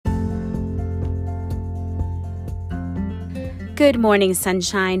Good morning,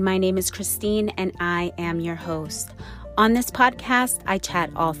 sunshine. My name is Christine, and I am your host. On this podcast, I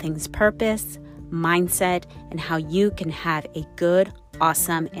chat all things purpose, mindset, and how you can have a good,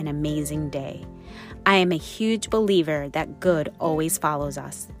 awesome, and amazing day. I am a huge believer that good always follows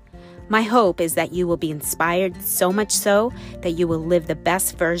us. My hope is that you will be inspired so much so that you will live the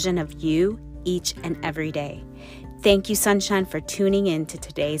best version of you each and every day. Thank you, sunshine, for tuning in to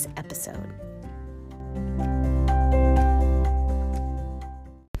today's episode.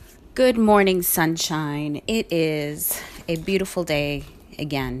 Good morning, sunshine. It is a beautiful day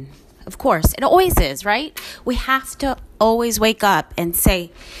again. Of course, it always is, right? We have to always wake up and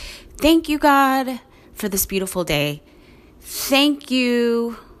say, thank you, God, for this beautiful day. Thank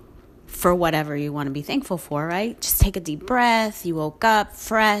you for whatever you want to be thankful for, right? Just take a deep breath. You woke up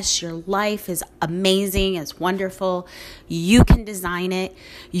fresh. Your life is amazing. It's wonderful. You can design it.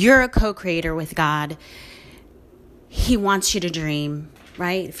 You're a co-creator with God. He wants you to dream.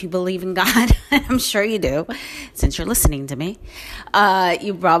 Right? If you believe in God, I'm sure you do, since you're listening to me,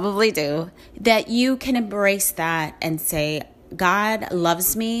 you probably do, that you can embrace that and say, God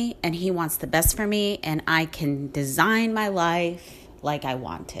loves me and He wants the best for me, and I can design my life like I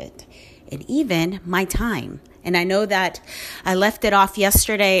want it, and even my time. And I know that I left it off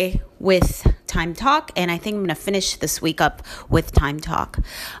yesterday with Time Talk, and I think I'm going to finish this week up with Time Talk.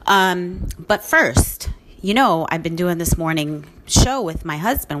 But first, you know, I've been doing this morning show with my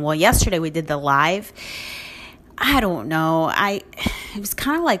husband. Well, yesterday we did the live. I don't know. It was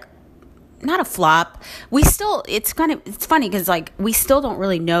kind of like not a flop. It's funny because we still don't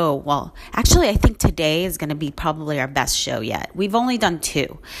really know. Well, actually, I think today is going to be probably our best show yet. We've only done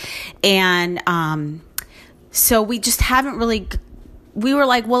 2. And so we just haven't really. We were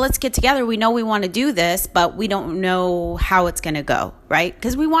like, well, let's get together. We know we want to do this, but we don't know how it's going to go, right?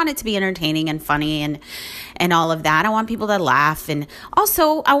 Because we want it to be entertaining and funny and all of that. I want people to laugh. And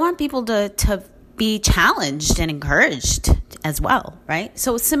also, I want people to be challenged and encouraged as well, right?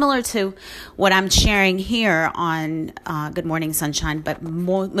 So it's similar to what I'm sharing here on Good Morning Sunshine, but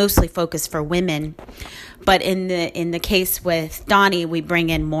mostly focused for women. But in the case with Donnie, we bring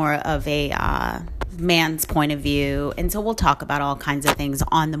in more of a man's point of view, and so we'll talk about all kinds of things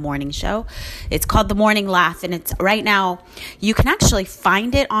on the morning show. It's called The Morning Laugh, and it's right now you can actually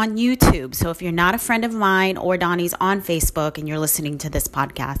find it on YouTube. So if you're not a friend of mine or Donnie's on Facebook and you're listening to this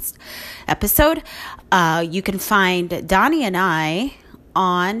podcast episode, you can find Donnie and I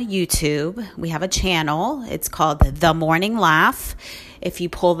on YouTube. We have a channel. It's called The Morning Laugh. If you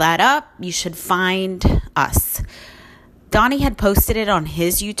pull that up, you should find us. Donnie had posted it on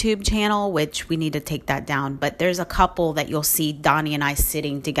his YouTube channel, which we need to take that down. But there's a couple that you'll see Donnie and I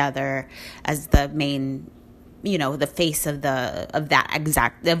sitting together as the main, the face of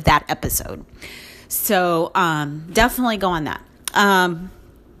that episode. So definitely go on that.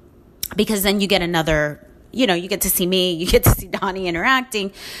 Because then you get another, you get to see me, you get to see Donnie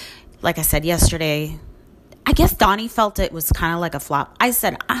interacting. Like I said yesterday, I guess Donnie felt it was kind of like a flop. I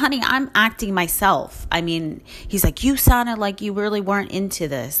said, honey, I'm acting myself. I mean, he's like, you sounded like you really weren't into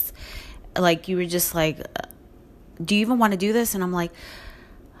this. Like you were just like, do you even want to do this? And I'm like,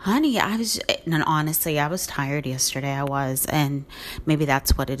 honey, and honestly, I was tired yesterday. I was, and maybe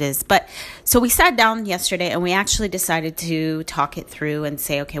that's what it is. But so we sat down yesterday and we actually decided to talk it through and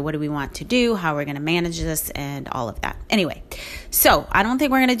say, okay, what do we want to do? How we're going to manage this and all of that. Anyway, so I don't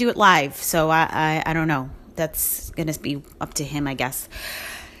think we're going to do it live. So I don't know. That's going to be up to him, I guess.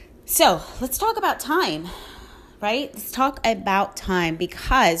 So let's talk about time, right? Let's talk about time,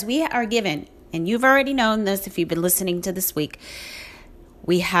 because we are given, and you've already known this if you've been listening to this week,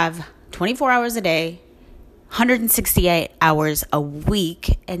 we have 24 hours a day, 168 hours a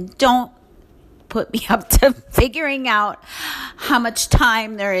week, and don't put me up to figuring out how much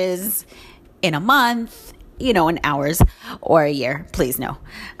time there is in a month, in hours or a year. Please, no.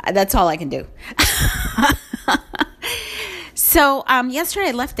 That's all I can do. So yesterday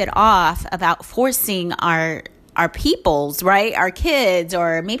I left it off about forcing our peoples, right? Our kids,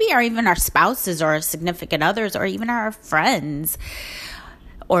 or maybe even our spouses or our significant others, or even our friends,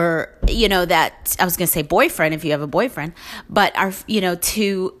 or, that I was going to say boyfriend if you have a boyfriend, but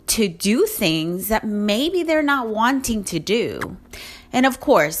to do things that maybe they're not wanting to do. And of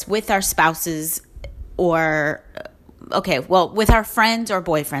course, with our spouses with our friends or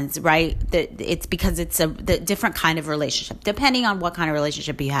boyfriends, right? It's because it's the different kind of relationship, depending on what kind of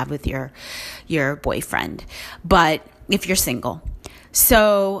relationship you have with your boyfriend. But if you're single,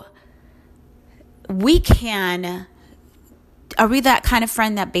 so are we that kind of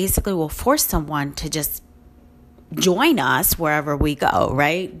friend that basically will force someone to just join us wherever we go,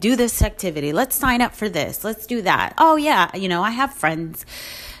 right? Do this activity. Let's sign up for this. Let's do that. Oh yeah, I have friends.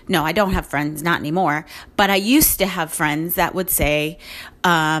 No, I don't have friends, not anymore. But I used to have friends that would say,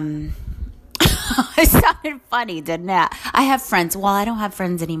 it sounded funny, didn't it? I have friends. Well, I don't have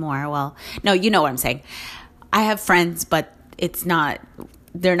friends anymore. Well, no, you know what I'm saying. I have friends, but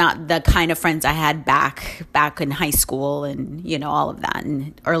they're not the kind of friends I had back in high school and, all of that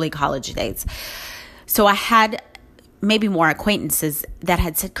and early college days. So I had maybe more acquaintances that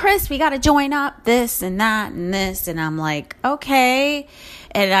had said, Chris, we got to join up this and that and this. And I'm like, okay.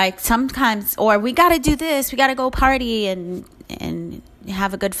 And I sometimes, or we got to do this. We got to go party and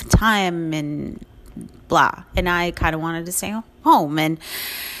have a good time and blah. And I kind of wanted to stay home and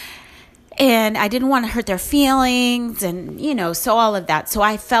I didn't want to hurt their feelings and, so all of that. So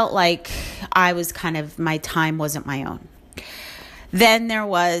I felt like I was my time wasn't my own. Then there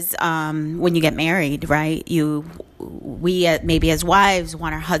was, when you get married, right? We maybe as wives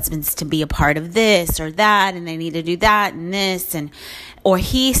want our husbands to be a part of this or that, and they need to do that and this, or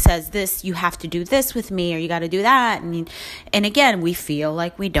he says this, you have to do this with me, or you got to do that. And again, we feel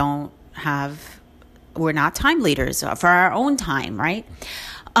like we're not time leaders for our own time, right?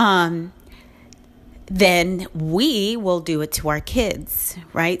 Then we will do it to our kids,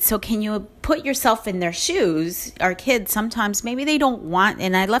 right? So can you put yourself in their shoes? Our kids, sometimes maybe they don't want,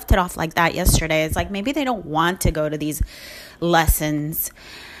 and I left it off like that yesterday. It's like maybe they don't want to go to these lessons.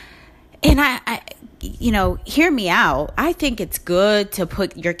 And I hear me out. I think it's good to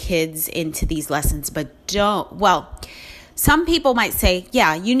put your kids into these lessons, but some people might say,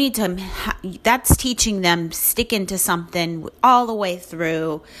 yeah, you need to, that's teaching them stick into something all the way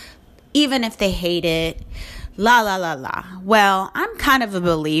through, even if they hate it, la, la, la, la. Well, I'm kind of a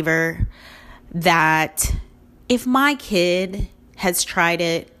believer that if my kid has tried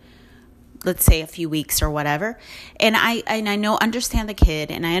it, let's say a few weeks or whatever, and I understand the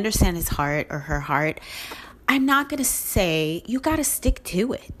kid and I understand his heart or her heart, I'm not going to say, you got to stick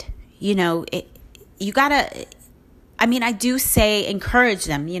to it. You got to, I do say encourage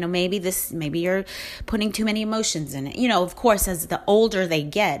them, maybe you're putting too many emotions in it, of course, as the older they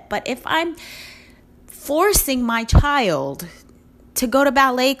get. But if I'm forcing my child to go to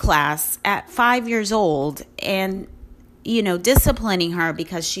ballet class at 5 years old and, disciplining her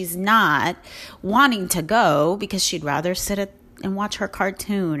because she's not wanting to go because she'd rather sit and watch her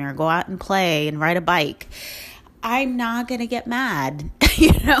cartoon or go out and play and ride a bike, I'm not going to get mad.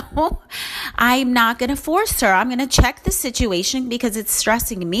 I'm not going to force her. I'm going to check the situation because it's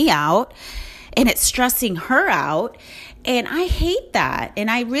stressing me out and it's stressing her out. And I hate that.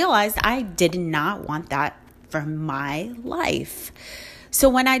 And I realized I did not want that for my life. So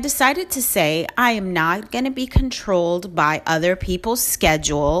when I decided to say, I am not going to be controlled by other people's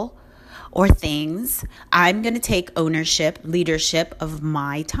schedule or things, I'm going to take leadership of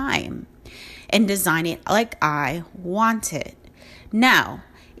my time and design it like I want it. Now,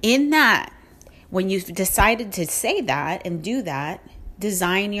 in that, when you've decided to say that and do that,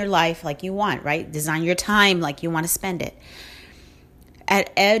 design your life like you want, right? Design your time like you want to spend it.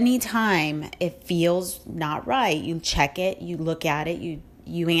 At any time it feels not right, you check it, you look at it,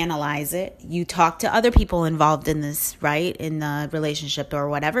 you analyze it, you talk to other people involved in this, right? In the relationship or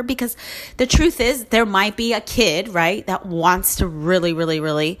whatever, because the truth is there might be a kid, right, that wants to really, really,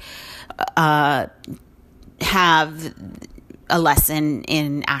 really have a lesson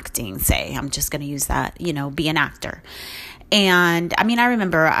in acting, say. I'm just going to use that, be an actor. And I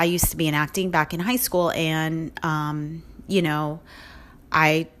remember I used to be in acting back in high school, and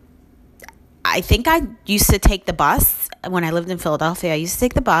I think I used to take the bus when I lived in Philadelphia. I used to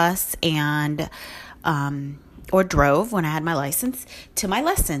take the bus and or drove when I had my license to my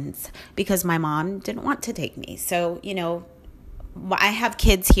lessons because my mom didn't want to take me. So, I have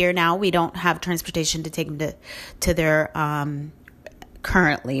kids here now. We don't have transportation to take them to their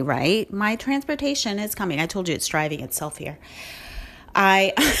currently, right? My transportation is coming. I told you it's driving itself here.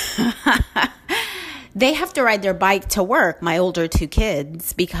 They have to ride their bike to work, my older two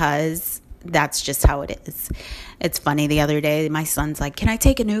kids, because that's just how it is. It's funny. The other day, my son's like, "Can I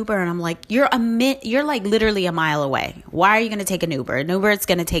take an Uber?" And I'm like, "You're like literally a mile away. Why are you going to take an Uber? An Uber, it's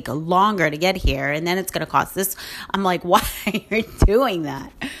going to take longer to get here, and then it's going to cost this." I'm like, "Why are you doing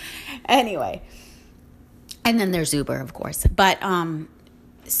that?" Anyway, and then there's Uber, of course. But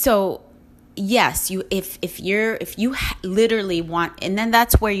so yes, if you literally want, and then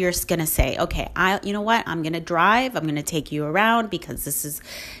that's where you're going to say, "Okay, you know what? I'm going to drive. I'm going to take you around because this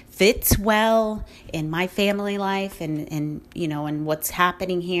fits well in my family life and and what's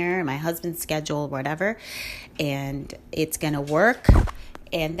happening here, my husband's schedule, whatever, and it's going to work."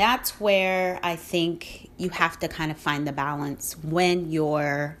 And that's where I think you have to kind of find the balance when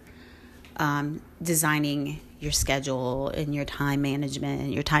you're designing your schedule and your time management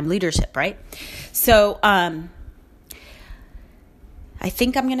and your time leadership, right? So I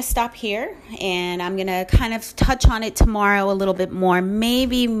think I'm going to stop here, and I'm going to kind of touch on it tomorrow a little bit more.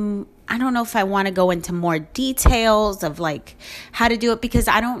 Maybe, I don't know if I want to go into more details of like how to do it, because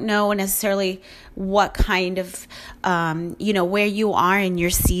I don't know necessarily what kind of, where you are in your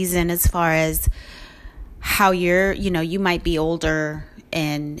season as far as how you're, you might be older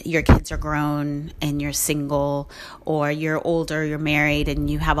and your kids are grown and you're single, or you're older, you're married and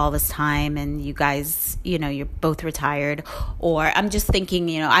you have all this time and you guys, you're both retired. Or I'm just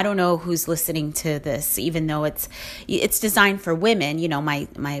thinking, I don't know who's listening to this, even though it's designed for women,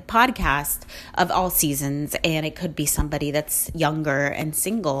 my podcast of all seasons, and it could be somebody that's younger and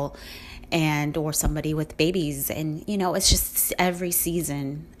single, and or somebody with babies. And it's just every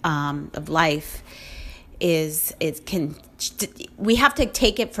season of life we have to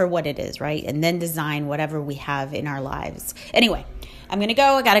take it for what it is, right? And then design whatever we have in our lives. Anyway, I'm going to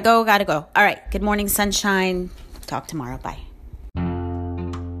go. I got to go. All right. Good morning, sunshine. Talk tomorrow. Bye.